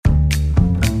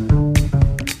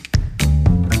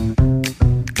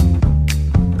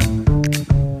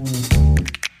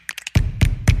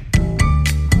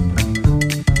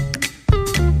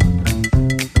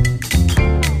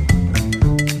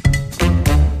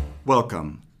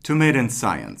Welcome to Made in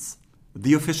Science,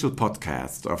 the official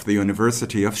podcast of the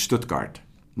University of Stuttgart.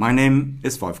 My name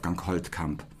is Wolfgang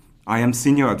Holtkamp. I am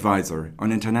Senior Advisor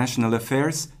on International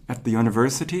Affairs at the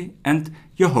University and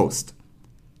your host.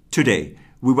 Today,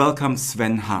 we welcome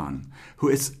Sven Hahn, who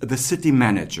is the City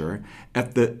Manager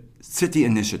at the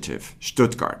City-Initiative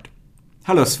Stuttgart.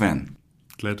 Hello, Sven.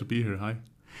 Glad to be here. Hi.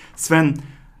 Sven,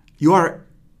 you are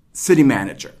City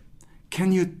Manager.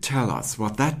 Can you tell us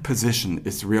what that position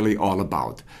is really all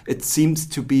about? It seems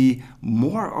to be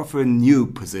more of a new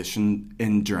position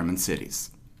in German cities.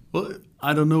 Well,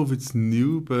 I don't know if it's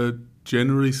new, but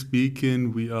generally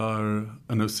speaking, we are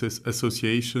an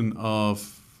association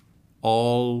of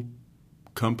all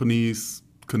companies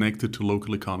connected to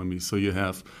local economy. So you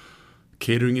have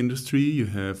catering industry, you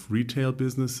have retail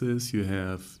businesses, you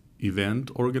have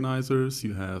event organizers,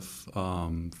 you have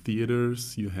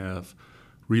theaters, you have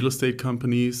real estate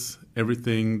companies,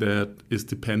 everything that is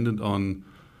dependent on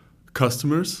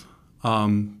customers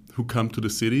who come to the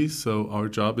city. So our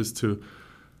job is to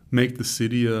make the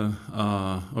city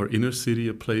or inner city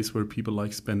a place where people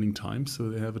like spending time, so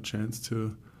they have a chance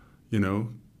to,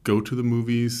 go to the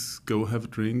movies, go have a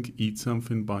drink, eat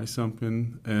something, buy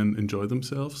something, and enjoy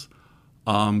themselves.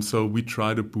 So we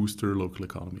try to boost their local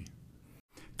economy.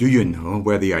 Do you know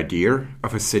where the idea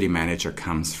of a city manager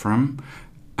comes from?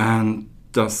 And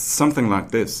does something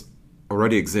like this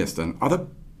already exist in other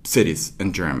cities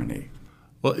in Germany?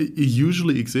 Well, it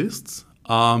usually exists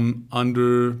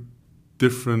under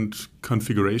different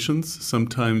configurations.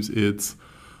 Sometimes it's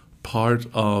part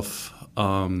of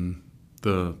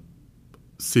the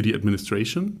city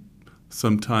administration.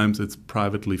 Sometimes it's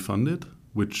privately funded,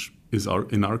 which is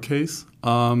in our case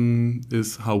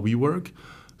is how we work.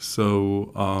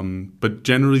 So, but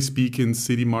generally speaking,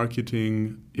 city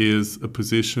marketing is a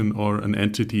position or an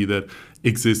entity that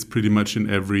exists pretty much in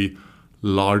every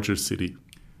larger city.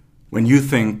 When you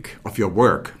think of your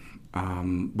work,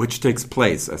 which takes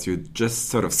place, as you just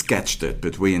sort of sketched it,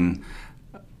 between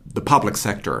the public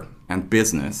sector and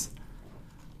business,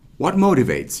 what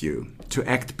motivates you to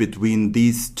act between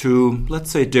these two, let's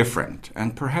say, different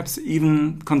and perhaps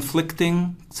even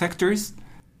conflicting sectors?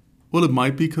 Well, it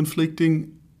might be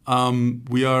conflicting.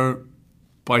 We are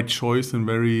by choice and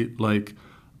very by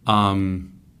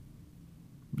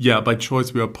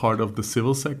choice we are part of the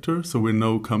civil sector. So we're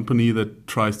no company that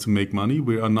tries to make money.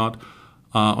 We are not,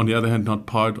 on the other hand, not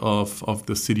part of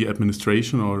the city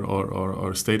administration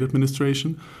or state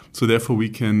administration. So therefore we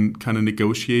can kind of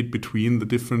negotiate between the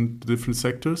different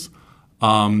sectors.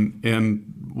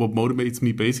 And what motivates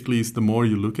me basically is the more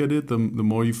you look at it, the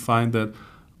more you find that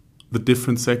the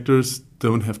different sectors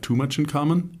don't have too much in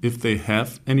common, if they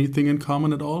have anything in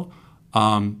common at all.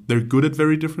 They're good at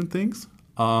very different things.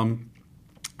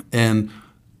 And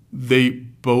they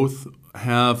both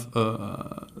have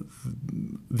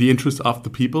the interest of the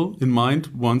people in mind,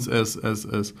 once as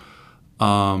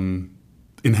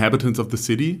inhabitants of the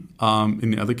city,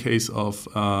 in the other case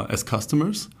as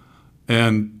customers,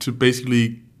 and to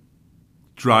basically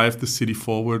drive the city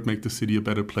forward, make the city a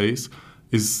better place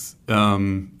is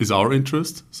our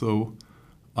interest. So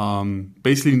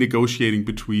basically negotiating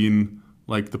between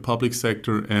the public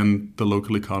sector and the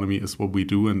local economy is what we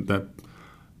do, and that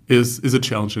is a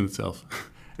challenge in itself.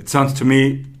 It sounds to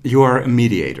me you are a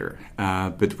mediator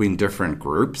between different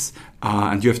groups,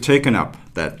 and you have taken up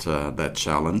that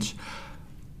challenge.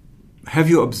 Have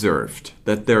you observed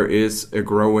that there is a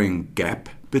growing gap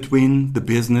between the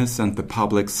business and the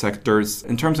public sectors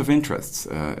in terms of interests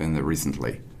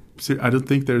recently? I don't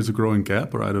think there's a growing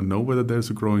gap, or I don't know whether there's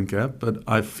a growing gap, but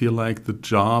I feel like a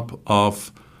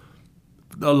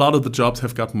lot of the jobs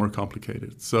have gotten more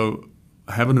complicated. So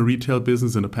having a retail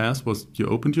business in the past was you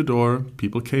opened your door,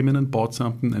 people came in and bought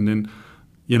something, and then,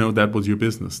 that was your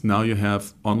business. Now you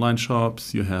have online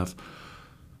shops, you have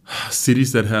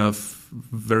cities that have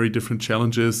very different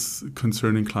challenges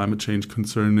concerning climate change,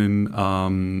 concerning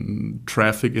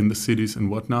traffic in the cities and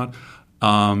whatnot.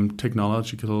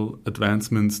 Technological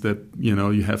advancements that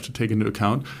you have to take into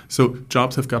account. So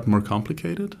jobs have gotten more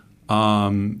complicated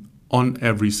on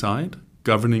every side.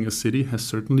 Governing a city has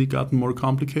certainly gotten more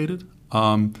complicated.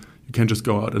 You can't just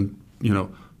go out and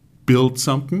build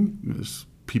something.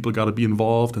 People got to be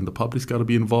involved, and the public's got to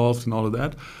be involved, and all of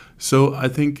that. So I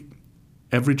think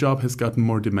every job has gotten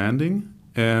more demanding,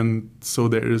 and so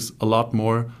there is a lot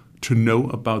more to know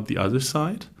about the other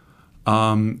side.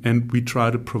 And we try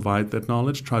to provide that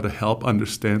knowledge, try to help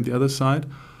understand the other side.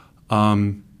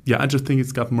 I just think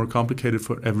it's gotten more complicated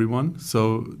for everyone.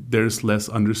 So there's less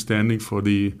understanding for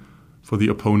the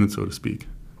opponent, so to speak.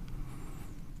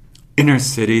 Inner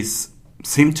cities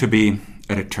seem to be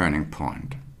at a turning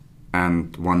point.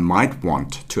 and one might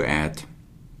want to add,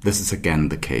 this is again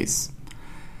the case.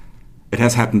 It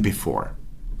has happened before.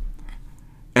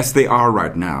 As they are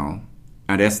right now,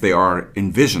 and as they are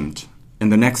envisioned in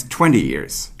the next 20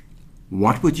 years,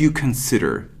 what would you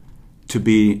consider to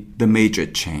be the major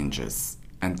changes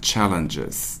and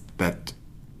challenges that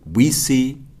we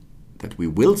see, that we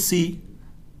will see,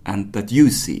 and that you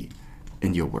see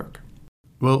in your work?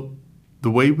 Well,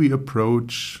 the way we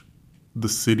approach the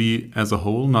city as a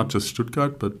whole, not just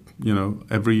Stuttgart, but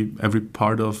every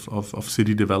part of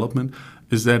city development,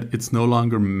 is that it's no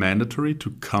longer mandatory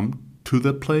to come to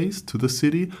the place, to the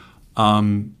city.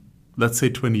 Let's say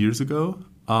 20 years ago,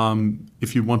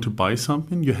 if you want to buy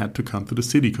something, you had to come to the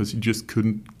city because you just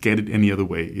couldn't get it any other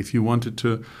way. If you wanted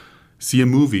to see a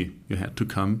movie, you had to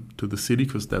come to the city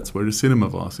because that's where the cinema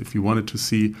was. If you wanted to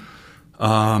see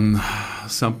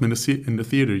something in the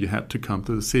theater, you had to come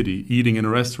to the city. Eating in a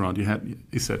restaurant, you had,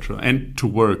 etc. And to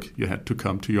work, you had to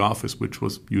come to your office, which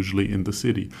was usually in the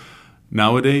city.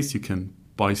 Nowadays, you can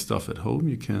buy stuff at home.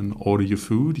 You can order your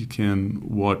food. You can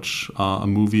watch a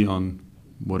movie on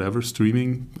whatever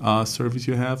streaming service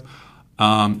you have.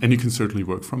 And you can certainly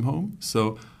work from home.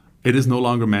 So it is no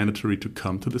longer mandatory to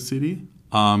come to the city.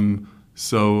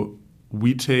 So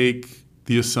we take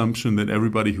the assumption that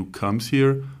everybody who comes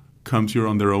here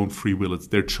on their own free will. It's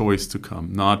their choice to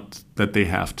come, not that they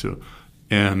have to.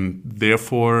 And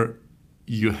therefore,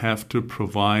 you have to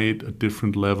provide a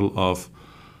different level of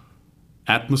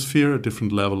atmosphere, a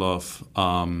different level of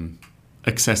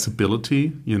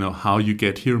accessibility. How you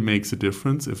get here makes a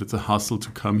difference. If it's a hustle to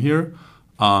come here,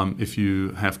 if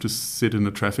you have to sit in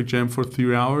a traffic jam for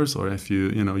 3 hours, or if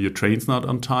your train's not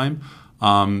on time,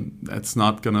 that's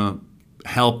not going to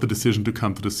help the decision to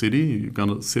come to the city. You're going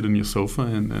to sit on your sofa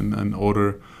and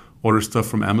order stuff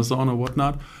from Amazon or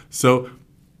whatnot. So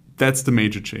that's the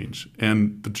major change.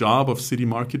 And the job of city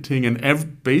marketing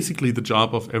and basically the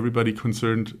job of everybody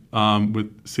concerned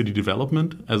with city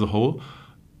development as a whole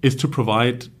is to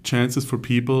provide chances for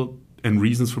people and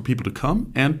reasons for people to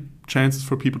come and chances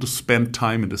for people to spend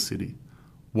time in the city,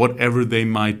 whatever they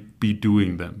might be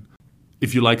doing then.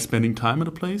 If you like spending time at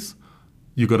a place,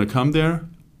 you're going to come there,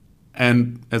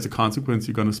 and as a consequence,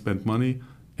 you're going to spend money,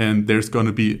 and there's going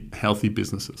to be healthy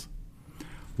businesses.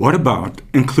 What about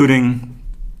including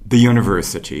the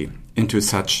university into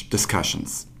such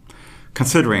discussions?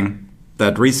 Considering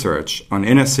that research on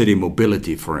inner city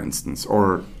mobility, for instance,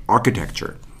 or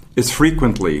architecture is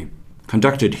frequently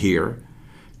conducted here,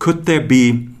 could there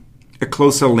be a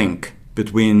closer link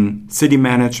between city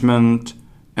management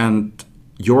and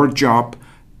your job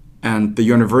and the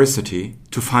university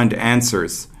to find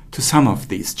answers to some of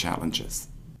these challenges?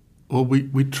 Well,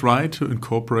 we try to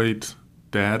incorporate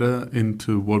data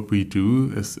into what we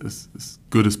do as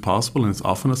good as possible and as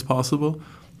often as possible,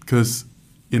 because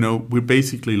we're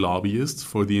basically lobbyists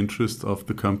for the interest of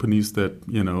the companies that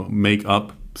make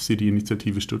up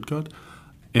City-Initiative Stuttgart.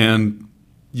 And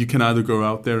you can either go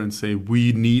out there and say,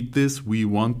 we need this, we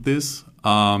want this,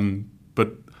 but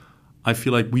I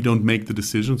feel like we don't make the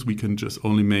decisions. We can just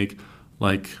only make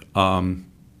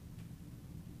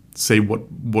say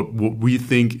what we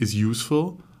think is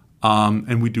useful,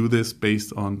 and we do this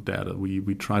based on data.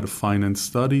 We try to finance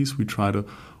studies. We try to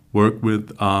work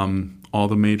with all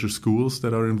the major schools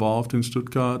that are involved in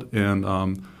Stuttgart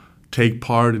and take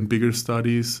part in bigger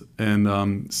studies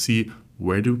and see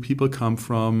where do people come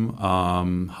from,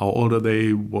 how old are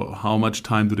they, how much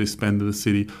time do they spend in the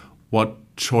city, what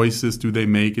choices do they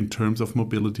make in terms of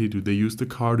mobility? Do they use the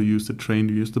car? Do you use the train?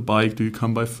 Do you use the bike? Do you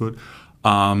come by foot?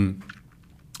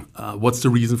 What's the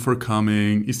reason for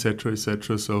coming, etc.,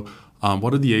 etc. So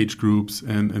what are the age groups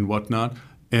and whatnot?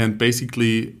 And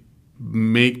basically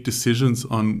make decisions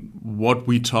on what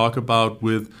we talk about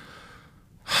with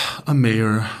a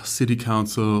mayor, city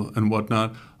council, and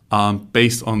whatnot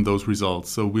based on those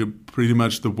results. So we're pretty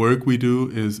much, the work we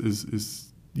do is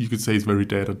you could say, is very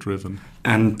data-driven.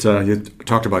 And you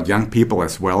talked about young people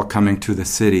as well coming to the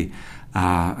city.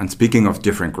 And speaking of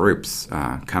different groups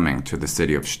coming to the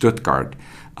city of Stuttgart,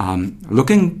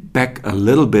 looking back a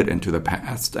little bit into the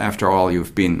past, after all,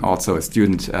 you've been also a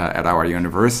student at our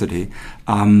university,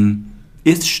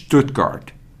 is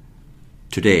Stuttgart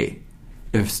today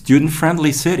a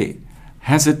student-friendly city?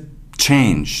 Has it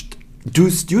changed? Do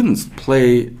students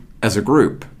play as a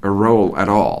group a role at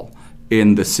all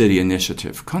in the city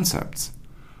initiative concepts?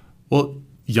 Well,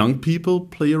 young people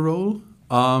play a role.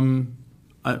 Well,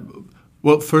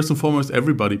 first and foremost,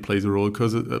 everybody plays a role,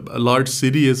 because a large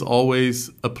city is always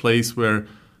a place where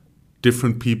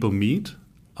different people meet.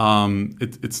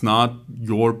 It's not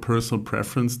your personal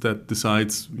preference that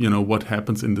decides, what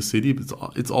happens in the city.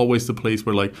 It's always the place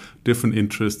where like different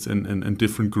interests and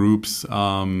different groups,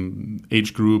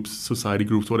 age groups, society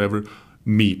groups, whatever,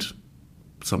 meet,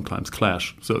 sometimes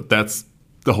clash. So that's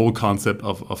the whole concept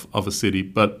of a city,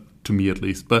 but to me at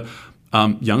least. But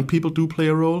young people do play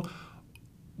a role.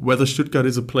 Whether Stuttgart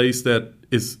is a place that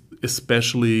is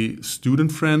especially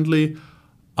student-friendly,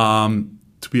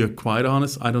 to be quite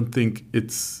honest, I don't think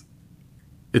it's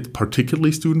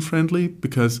particularly student-friendly,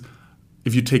 because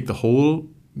if you take the whole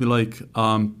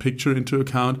picture into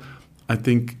account, I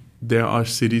think there are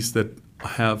cities that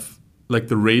have like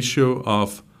the ratio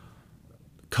of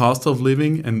cost of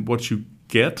living and what you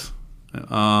get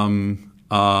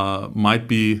might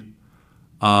be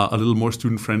a little more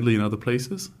student-friendly in other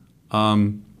places.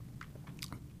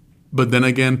 But then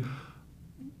again,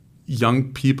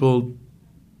 young people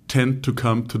tend to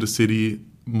come to the city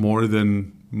more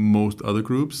than most other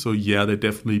groups. So yeah, they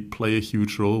definitely play a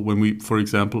huge role. When we, for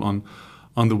example,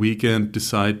 on the weekend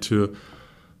decide to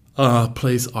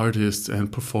place artists and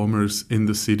performers in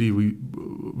the city, we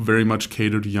very much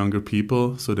cater to younger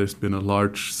people. So there's been a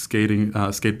large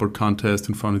skateboard contest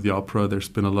in front of the opera. There's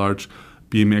been a large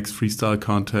BMX freestyle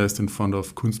contest in front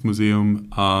of Kunstmuseum.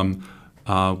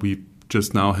 We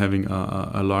just now having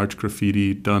a large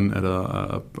graffiti done at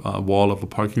a wall of a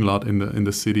parking lot in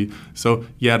the city. So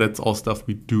yeah, that's all stuff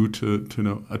we do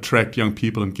to attract young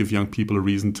people and give young people a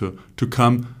reason to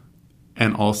come.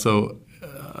 And also,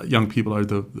 young people are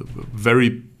the very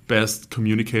best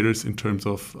communicators in terms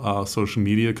of social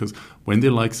media, because when they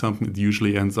like something, it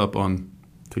usually ends up on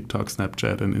TikTok,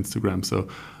 Snapchat, and Instagram. So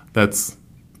that's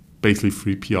basically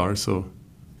free PR. So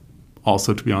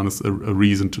also, to be honest, a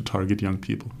reason to target young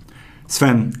people.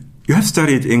 Sven, you have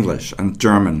studied English and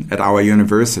German at our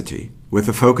university with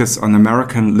a focus on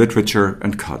American literature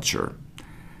and culture.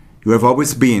 You have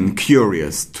always been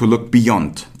curious to look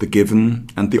beyond the given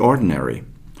and the ordinary.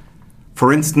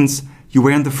 For instance, you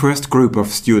were in the first group of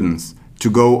students to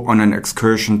go on an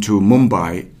excursion to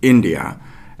Mumbai, India,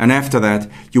 and after that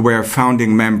you were a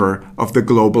founding member of the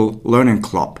Global Learning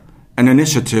Club, an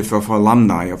initiative of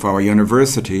alumni of our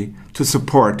university to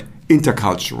support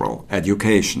intercultural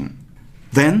education.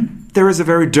 Then there is a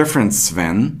very different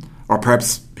Sven, or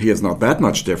perhaps he is not that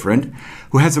much different,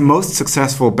 who has a most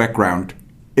successful background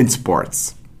in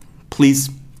sports. Please,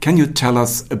 can you tell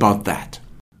us about that?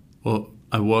 Well,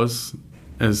 I was,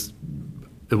 as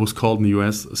it was called in the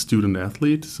US, a student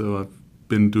athlete. So I've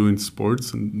been doing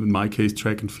sports, and in my case,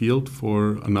 track and field,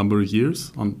 for a number of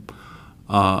years on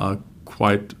a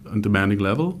quite a demanding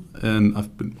level. And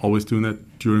I've been always doing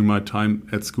that during my time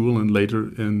at school and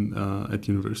later at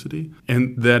university.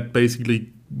 And that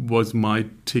basically was my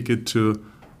ticket to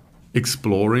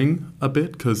exploring a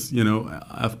bit, because,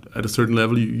 at a certain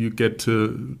level, you get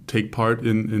to take part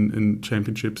in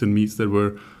championships and meets that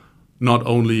were not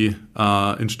only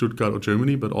in Stuttgart or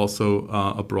Germany, but also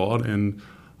abroad. And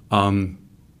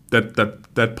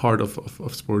that part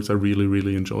of sports I really,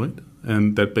 really enjoyed.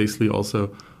 And that basically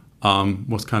also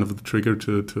was kind of the trigger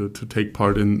to take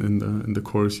part in the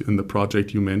course, in the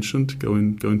project you mentioned,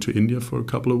 going to India for a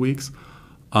couple of weeks.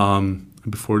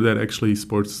 Before that, actually,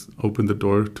 sports opened the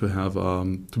door to have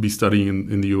to be studying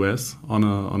in the US on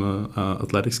a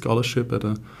athletic scholarship at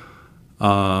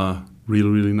a really,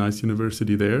 really nice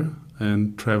university there,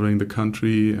 and traveling the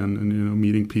country and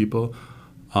meeting people,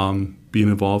 being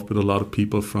involved with a lot of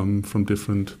people from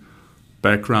different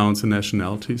backgrounds and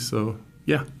nationalities. So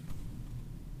yeah.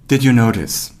 Did you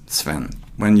notice, Sven,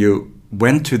 when you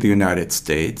went to the United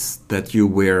States, that you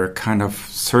were kind of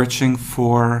searching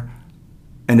for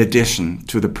an addition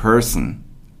to the person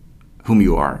whom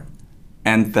you are,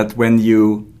 and that when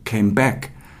you came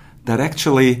back, that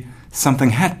actually something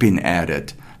had been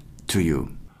added to you?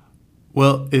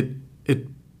 Well, it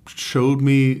showed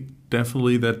me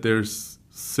definitely that there's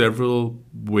several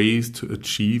ways to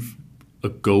achieve a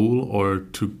goal or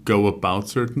to go about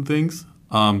certain things.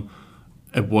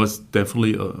 It was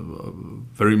definitely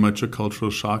very much a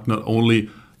cultural shock, not only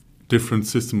different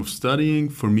system of studying,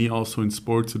 for me also in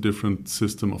sports, a different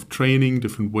system of training,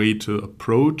 different way to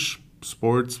approach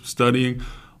sports, studying.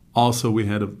 Also, we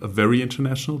had a very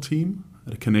international team,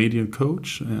 a Canadian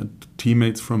coach, and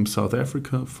teammates from South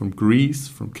Africa, from Greece,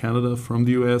 from Canada, from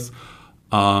the US,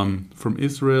 from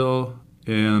Israel,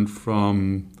 and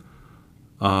from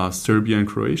Serbia and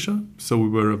Croatia. So we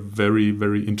were a very,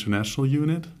 very international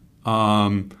unit.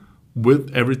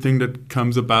 With everything that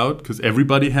comes about, because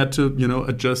everybody had to,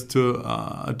 adjust to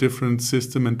a different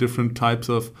system and different types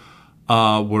of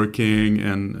working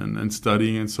and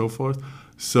studying and so forth.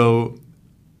 So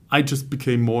I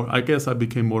became more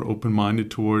open-minded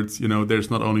towards,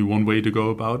 there's not only one way to go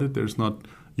about it. There's not,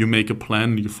 you make a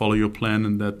plan, you follow your plan,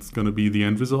 and that's going to be the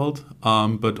end result.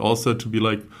 But also to be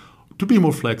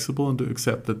more flexible and to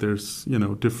accept that there's,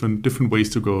 different ways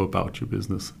to go about your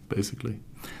business, basically.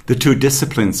 The two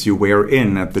disciplines you were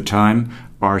in at the time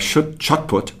are shot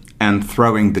put and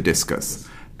throwing the discus.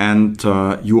 And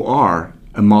you are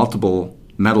a multiple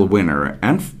medal winner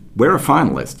and were a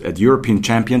finalist at European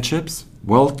Championships,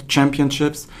 World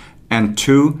Championships, and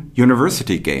 2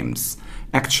 university games.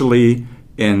 Actually,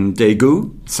 in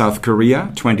Daegu, South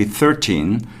Korea,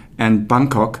 2013, and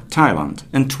Bangkok, Thailand,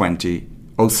 in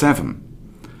 2007.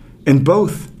 In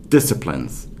both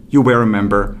disciplines, you were a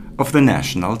member of the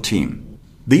national team.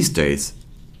 These days,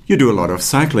 you do a lot of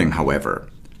cycling, however.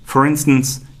 For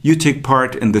instance, you take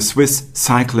part in the Swiss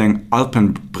cycling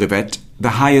Alpenbrevet, the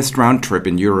highest round trip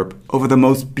in Europe over the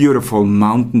most beautiful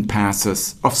mountain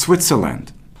passes of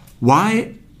Switzerland.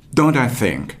 Why don't I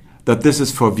think that this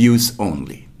is for views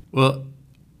only? Well,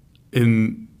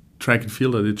 in track and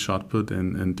field, I did shot put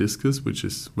and discus, which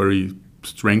is very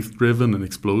strength-driven and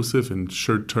explosive and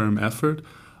short-term effort.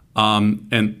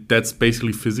 And that's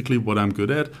basically physically what I'm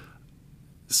good at.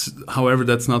 However,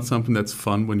 that's not something that's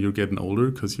fun when you're getting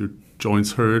older because your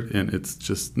joints hurt and it's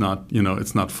just not,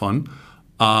 it's not fun.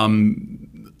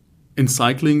 In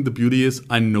cycling, the beauty is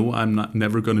I know I'm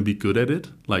never going to be good at it,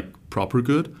 like proper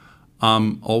good.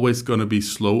 I'm always going to be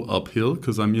slow uphill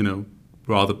because I'm,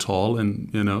 rather tall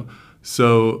and,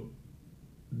 so,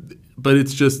 but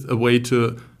it's just a way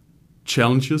to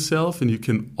challenge yourself and you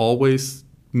can always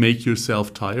make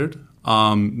yourself tired,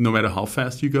 no matter how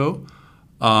fast you go.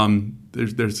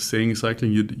 There's a saying in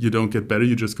cycling, you don't get better,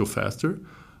 you just go faster.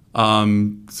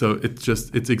 So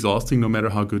it's exhausting no matter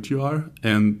how good you are,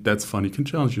 and that's fun. You can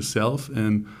challenge yourself,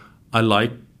 and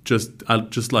I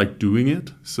just like doing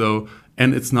it. So,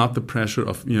 and it's not the pressure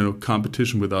of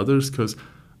competition with others because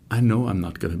I know I'm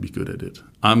not going to be good at it.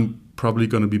 I'm probably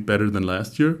going to be better than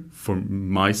last year for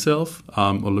myself,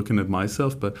 or looking at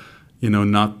myself, but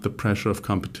not the pressure of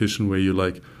competition where you're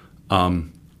like,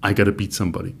 I got to beat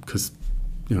somebody because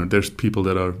there's people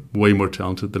that are way more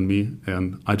talented than me,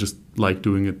 and I just like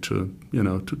doing it to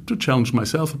challenge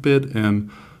myself a bit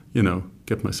and,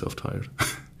 get myself tired.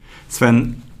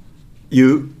 Sven,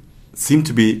 you seem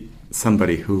to be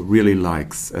somebody who really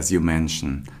likes, as you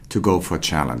mentioned, to go for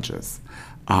challenges.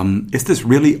 Is this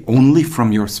really only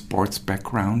from your sports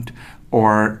background,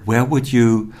 or where would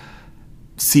you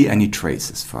see any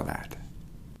traces for that?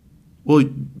 Well,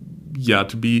 yeah,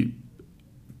 to be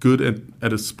good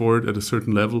at a sport at a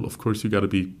certain level, of course, you got to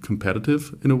be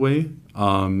competitive in a way.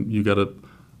 You got to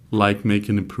like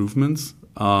making improvements,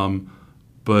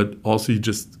 but also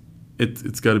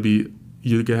it's got to be,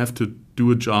 you have to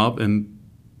do a job and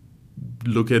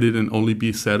look at it and only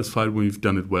be satisfied when you've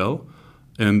done it well,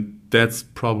 and that's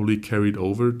probably carried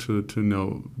over to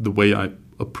know the way I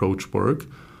approach work.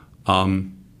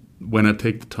 When I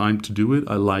take the time to do it,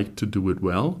 I like to do it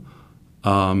well.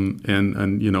 And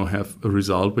have a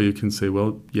result where you can say,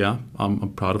 well, yeah,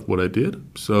 I'm proud of what I did.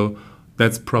 So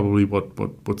that's probably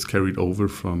what's carried over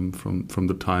from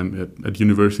the time at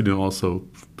university, and also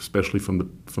especially from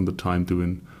the time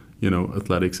doing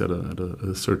athletics at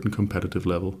a certain competitive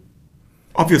level.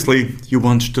 Obviously, you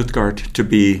want Stuttgart to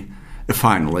be a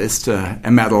finalist,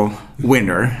 a medal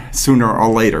winner, sooner or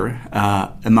later,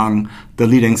 among the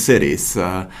leading cities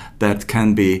that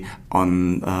can be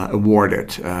awarded,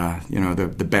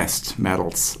 the best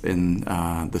medals in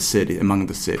the city, among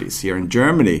the cities here in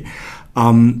Germany.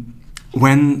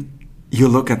 When you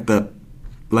look at the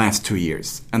last 2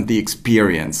 years and the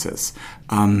experiences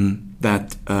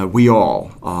that we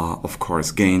all, of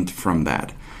course, gained from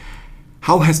that,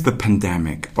 how has the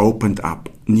pandemic opened up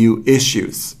new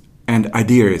issues and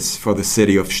ideas for the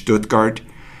city of Stuttgart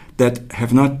that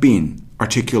have not been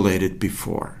articulated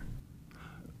before?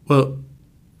 Well,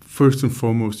 first and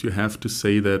foremost, you have to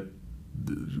say that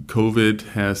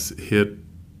COVID has hit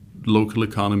local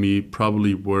economy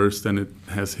probably worse than it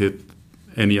has hit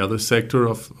any other sector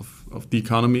of the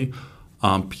economy.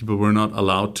 People were not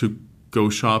allowed to go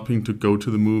shopping, to go to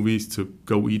the movies, to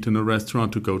go eat in a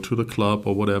restaurant, to go to the club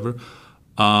or whatever,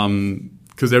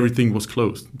 because everything was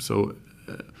closed. So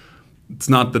it's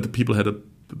not that the people had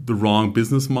the wrong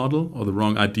business model or the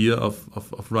wrong idea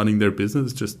of running their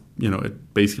business. It's just,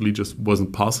 it basically just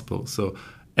wasn't possible. So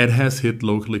it has hit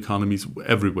local economies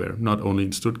everywhere, not only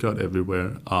in Stuttgart,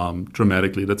 everywhere,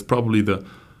 dramatically. That's probably the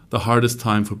hardest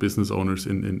time for business owners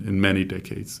in many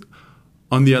decades.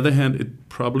 On the other hand, it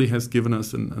probably has given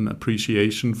us an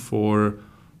appreciation for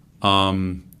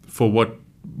what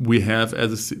we have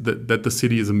that the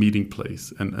city is a meeting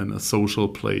place and a social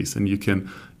place, and you can,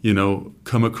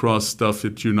 come across stuff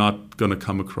that you're not going to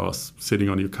come across sitting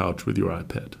on your couch with your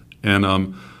iPad.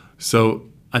 And so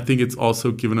I think it's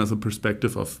also given us a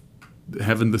perspective of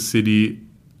having the city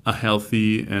a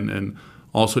healthy and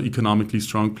also economically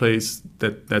strong place,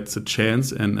 that's a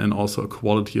chance and also a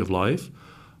quality of life.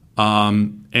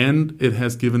 And it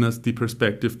has given us the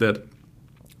perspective that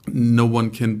no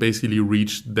one can basically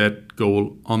reach that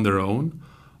goal on their own.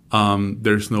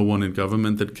 There's no one in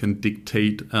government that can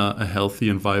dictate a healthy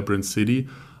and vibrant city.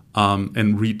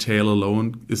 And retail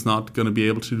alone is not going to be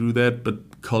able to do that,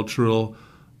 but cultural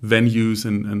venues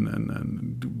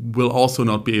and will also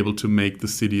not be able to make the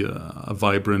city a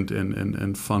vibrant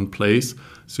and fun place.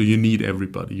 So you need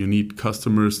everybody. You need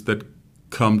customers that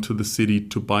come to the city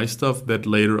to buy stuff that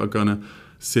later are going to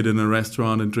sit in a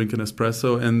restaurant and drink an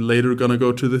espresso and later going to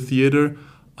go to the theater.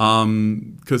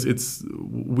 Because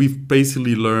we've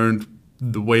basically learned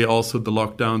the way also the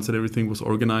lockdowns and everything was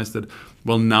organized that,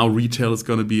 well, now retail is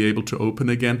going to be able to open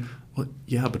again. Well,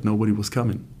 yeah, but nobody was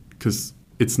coming because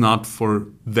it's not for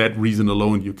that reason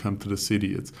alone you come to the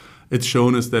city. It's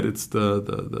shown us that it's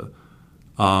the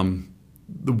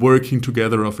working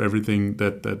together of everything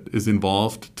that is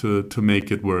involved to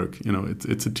make it work.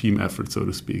 It's a team effort, so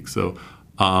to speak. So,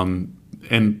 and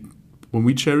when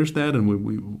we cherish that and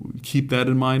we keep that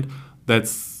in mind,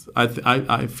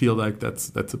 I feel like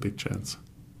that's a big chance.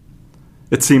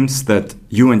 It seems that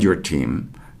you and your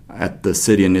team at the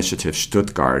City-Initiative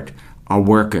Stuttgart are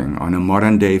working on a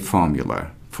modern-day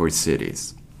formula for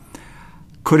cities.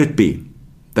 Could it be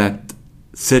that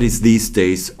cities these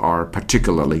days are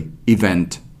particularly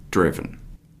event-driven?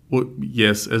 Well,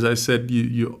 yes. As I said,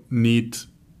 you need,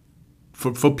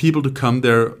 for people to come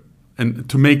there and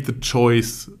to make the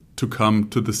choice to come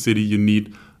to the city, you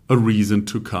need a reason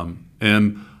to come.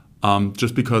 And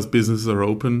just because businesses are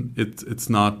open, it's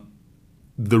not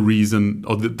the reason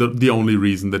or the only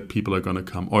reason that people are going to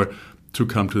come or to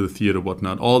come to the theater,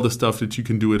 whatnot. All the stuff that you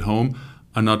can do at home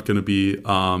are not going to be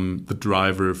the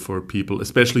driver for people,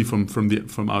 especially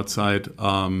from outside,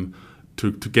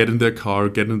 to get in their car,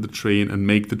 get in the train, and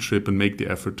make the trip and make the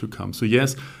effort to come. So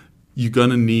yes, you're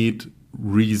going to need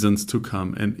reasons to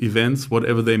come, and events,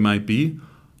 whatever they might be,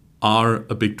 are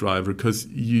a big driver because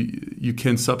you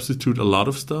can substitute a lot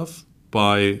of stuff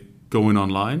by going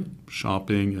online,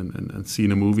 shopping and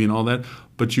seeing a movie and all that,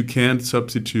 but you can't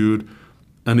substitute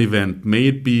an event. May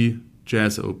it be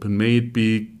Jazz Open, may it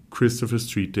be Christopher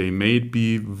Street Day, may it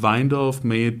be Weindorf,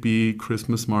 may it be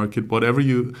Christmas Market, whatever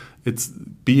it's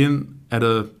being at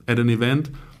an event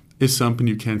is something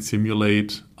you can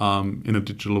simulate in a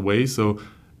digital way. So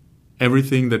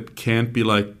everything that can't be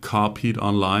like copied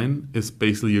online is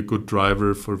basically a good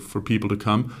driver for people to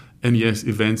come. And yes,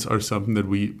 events are something that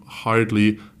we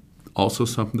hardly, also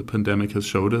something the pandemic has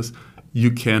showed us, you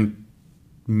can't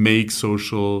make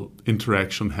social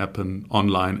interaction happen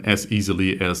online as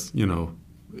easily as,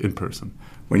 in person.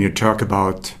 When you talk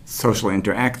about social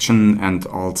interaction and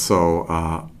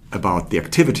also about the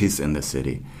activities in the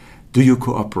city, do you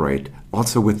cooperate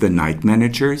also with the night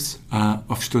managers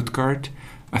of Stuttgart?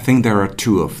 I think there are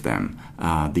two of them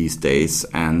these days,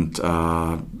 and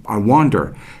I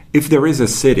wonder if there is a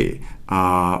city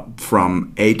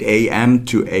from 8 a.m.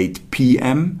 to 8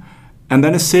 p.m. and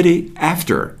then a city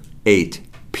after 8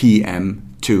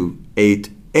 p.m. to 8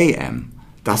 a.m.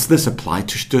 Does this apply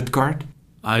to Stuttgart?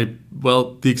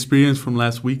 Well, the experience from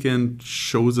last weekend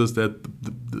shows us that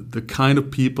the kind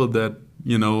of people that,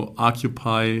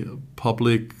 occupy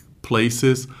public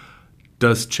places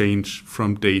does change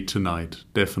from day to night,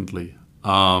 definitely.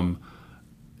 And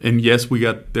yes,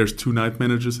 there's two night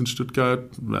managers in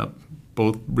Stuttgart,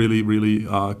 both really, really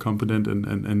competent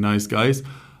and nice guys.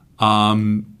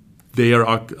 They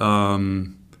are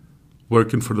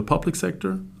working for the public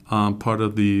sector, part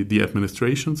of the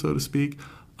administration, so to speak.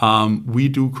 We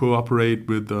do cooperate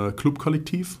with the Club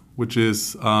Kollektiv, which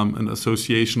is an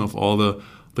association of all the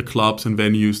clubs and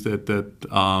venues that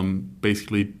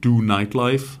basically do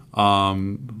nightlife,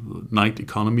 night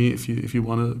economy, if you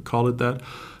want to call it that.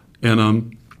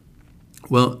 And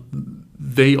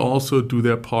they also do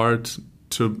their part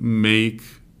to make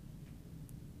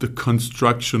the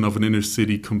construction of an inner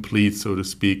city complete, so to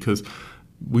speak, because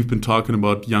we've been talking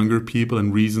about younger people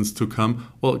and reasons to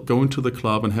come. Well, going to the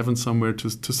club and having somewhere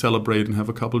to celebrate and have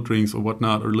a couple of drinks or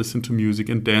whatnot, or listen to music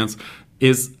and dance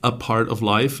is a part of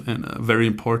life and a very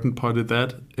important part of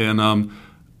that. And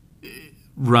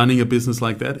running a business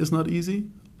like that is not easy.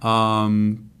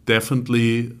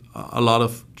 Definitely a lot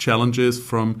of challenges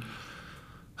from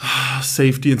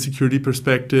safety and security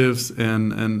perspectives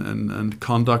and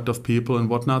conduct of people and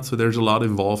whatnot. So there's a lot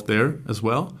involved there as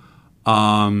well.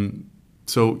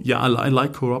 So yeah, I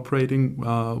like cooperating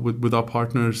with our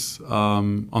partners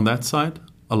on that side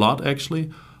a lot,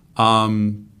 actually.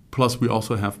 Plus,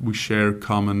 we share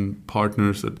common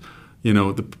partners that,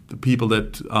 the people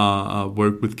that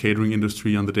work with catering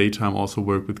industry on the daytime also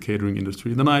work with catering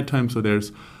industry in the nighttime. So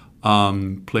there's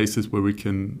places where we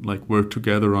can work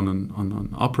together on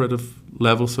an operative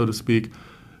level, so to speak.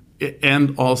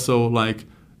 And also,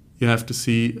 you have to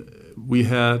see, we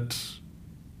had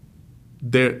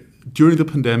there during the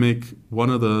pandemic,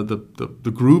 one of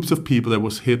the groups of people that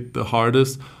was hit the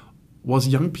hardest was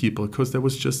young people, because there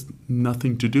was just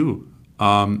nothing to do.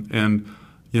 And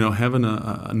having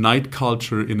a night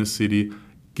culture in a city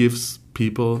gives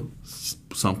people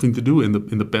something to do in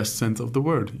the best sense of the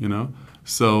word,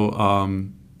 So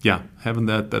having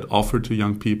that offer to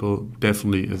young people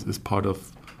definitely is part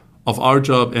of our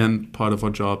job and part of our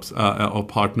jobs, our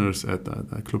partners at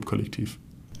Club Kollektiv.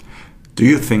 Do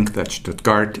you think that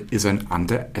Stuttgart is an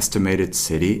underestimated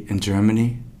city in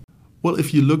Germany? Well,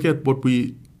 if you look at what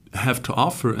we have to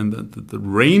offer and the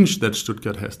range that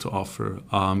Stuttgart has to offer,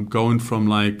 going from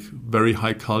very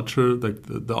high culture, like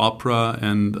the opera,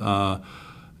 and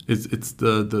it's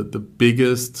the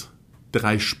biggest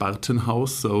Drei-Spartenhaus,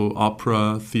 so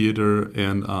opera, theater,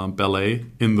 and ballet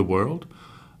in the world.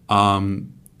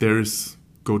 There's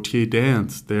Gautier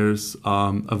dance. There's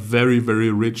a very, very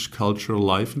rich cultural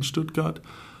life in Stuttgart.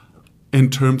 In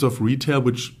terms of retail,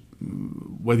 which,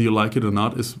 whether you like it or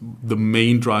not, is the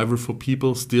main driver for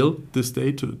people still this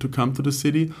day to come to the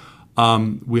city.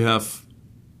 We have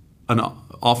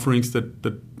offerings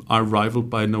that are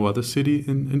rivaled by no other city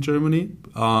in Germany.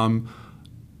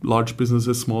 Large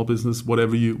businesses, small business,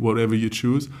 whatever you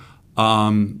choose.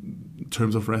 In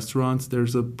terms of restaurants,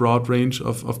 there's a broad range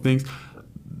of things.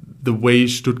 The way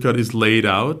Stuttgart is laid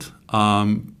out,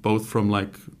 both from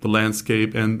the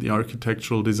landscape and the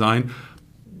architectural design,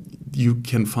 you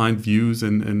can find views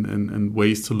and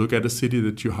ways to look at a city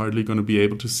that you're hardly going to be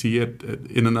able to see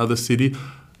in another city.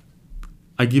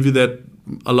 I give you that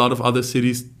a lot of other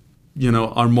cities,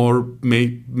 are more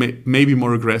maybe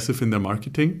more aggressive in their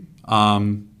marketing.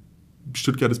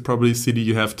 Stuttgart is probably a city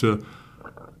you have to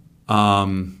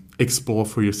explore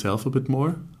for yourself a bit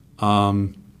more.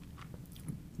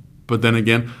 But then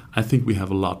again, I think we have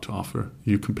a lot to offer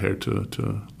you compared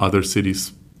to other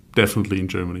cities, definitely in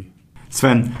Germany.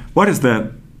 Sven, what is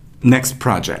the next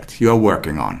project you are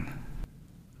working on?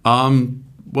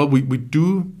 Well, we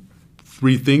do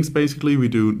three things, basically. We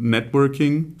do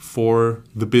networking for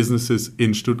the businesses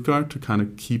in Stuttgart to kind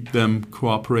of keep them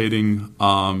cooperating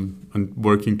and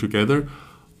working together.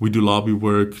 We do lobby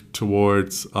work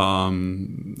towards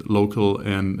local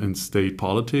and state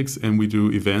politics, and we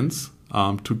do events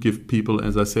to give people,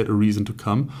 as I said, a reason to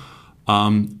come.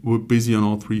 We're busy on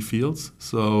all three fields,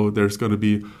 so there's going to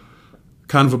be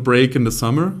kind of a break in the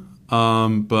summer,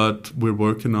 but we're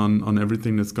working on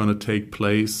everything that's going to take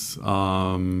place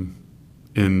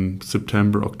in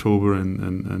September, October,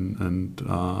 and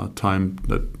time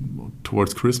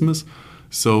towards Christmas.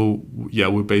 So yeah,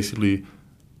 we're basically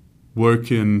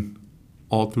working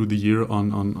all through the year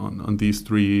on these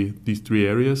three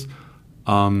areas.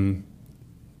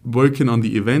 Working on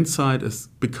the event side has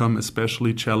become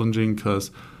especially challenging because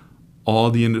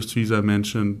all the industries I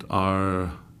mentioned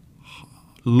are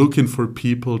looking for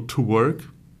people to work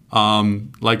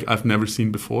like I've never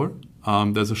seen before.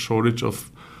 There's a shortage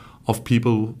of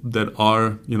people that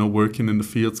are working in the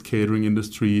fields, catering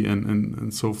industry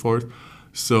and so forth.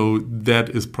 So that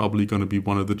is probably going to be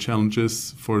one of the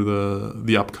challenges for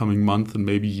the upcoming month and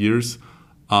maybe years,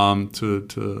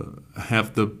 to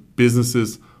have the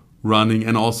businesses running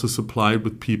and also supplied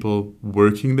with people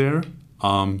working there.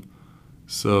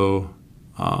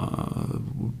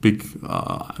 Big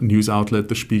news outlet,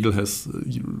 The Spiegel, has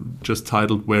just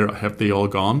titled, "Where have they all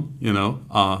gone?"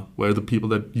 Where the people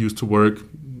that used to work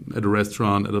at a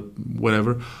restaurant, at a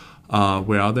whatever,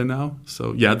 where are they now?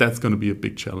 So yeah, that's going to be a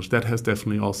big challenge. That has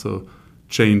definitely also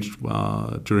changed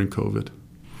during COVID.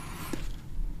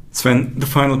 Sven, the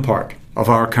final part of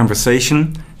our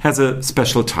conversation has a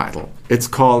special title. It's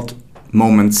called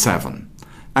Moment 7.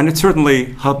 And it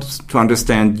certainly helps to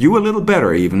understand you a little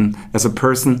better, even as a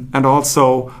person, and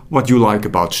also what you like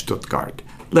about Stuttgart.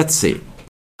 Let's see.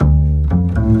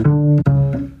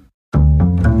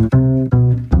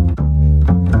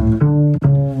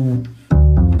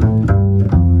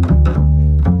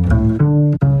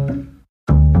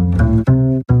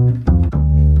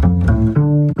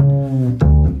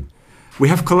 We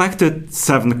have collected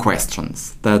 7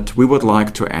 questions that we would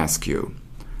like to ask you.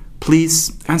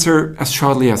 Please answer as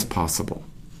shortly as possible.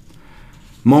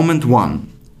 Moment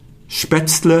 1.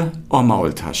 Spätzle or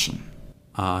Maultaschen?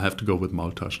 I have to go with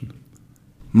Maultaschen.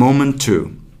 Moment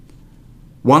 2.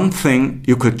 One thing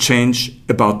you could change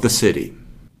about the city.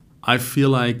 I feel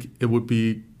like it would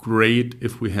be great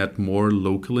if we had more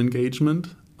local engagement.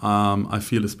 I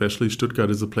feel especially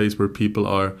Stuttgart is a place where people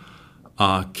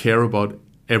care about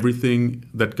everything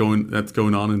that's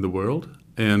going on in the world.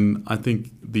 And I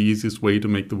think the easiest way to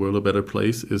make the world a better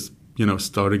place is,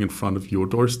 starting in front of your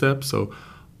doorstep. So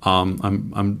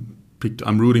I'm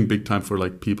rooting big time for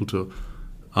like people to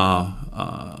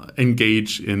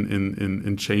engage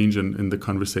in change and in the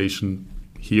conversation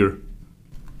here.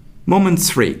 Moment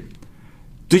 3.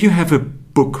 Do you have a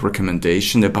book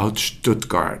recommendation about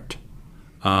Stuttgart?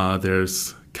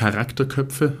 There's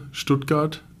Charakterköpfe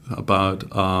Stuttgart about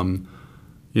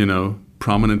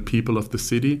prominent people of the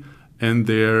city, and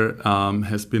there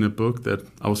has been a book that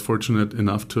I was fortunate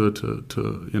enough to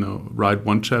write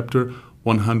one chapter,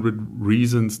 100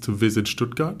 Reasons to Visit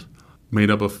Stuttgart, made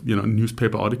up of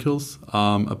newspaper articles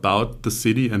about the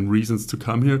city and reasons to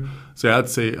come here. So I'd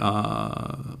say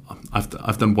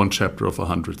I've done one chapter of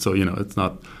 100, so it's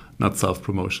not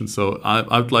self-promotion. So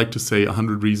I'd like to say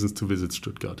 100 Reasons to Visit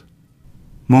Stuttgart.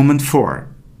 Moment 4.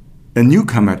 A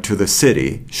newcomer to the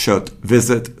city should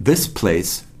visit this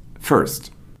place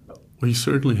first. Well, you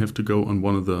certainly have to go on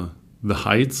one of the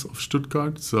heights of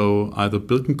Stuttgart, so either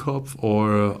Birkenkopf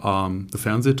or the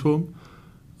Fernsehturm.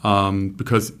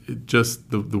 Because just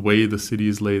the way the city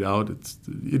is laid out,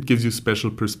 it gives you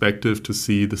special perspective to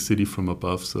see the city from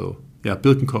above. So yeah,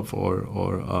 Birkenkopf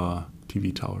or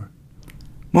TV Tower.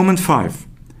 Moment 5.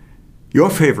 Your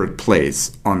favorite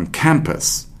place on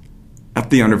campus at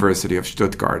the University of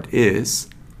Stuttgart is?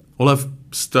 Well, I've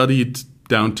studied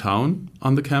downtown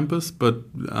on the campus, but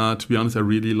to be honest, I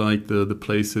really like the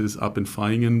places up in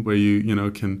Vaihingen where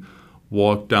you can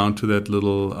walk down to that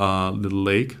little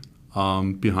lake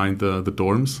behind the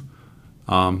dorms.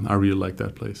 I really like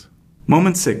that place.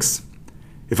 Moment 6.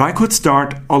 If I could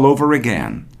start all over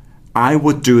again, I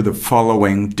would do the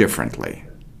following differently.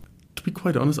 To be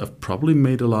quite honest, I've probably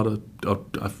made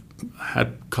I've had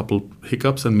a couple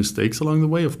hiccups and mistakes along the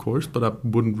way, of course, but I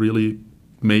wouldn't really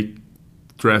make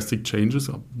drastic changes.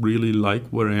 I really like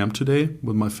where I am today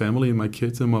with my family and my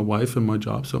kids and my wife and my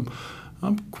job. So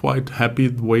I'm quite happy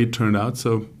the way it turned out.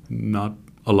 So not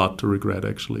a lot to regret,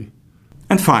 actually.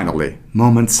 And finally,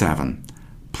 moment 7.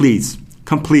 Please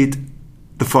complete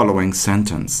the following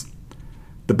sentence.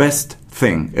 The best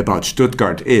thing about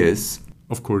Stuttgart is...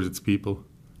 Of course, it's people.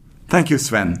 Thank you,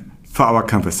 Sven, for our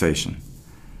conversation.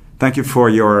 Thank you for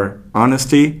your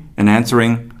honesty in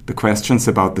answering the questions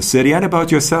about the city and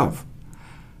about yourself.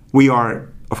 We are,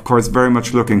 of course, very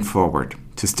much looking forward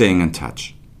to staying in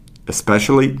touch,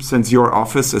 especially since your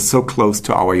office is so close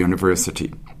to our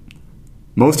university.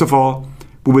 Most of all,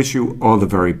 we wish you all the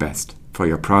very best for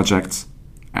your projects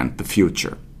and the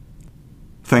future.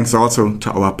 Thanks also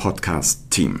to our podcast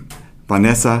team,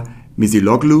 Vanessa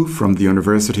Misiloglu from the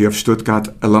University of Stuttgart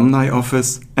Alumni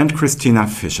Office and Christina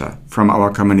Fischer from our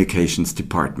Communications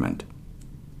Department.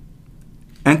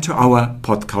 And to our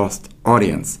podcast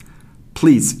audience,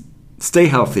 please stay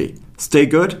healthy, stay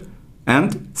good,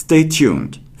 and stay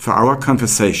tuned for our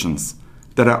conversations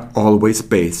that are always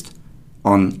based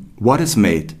on what is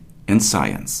made in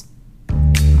science.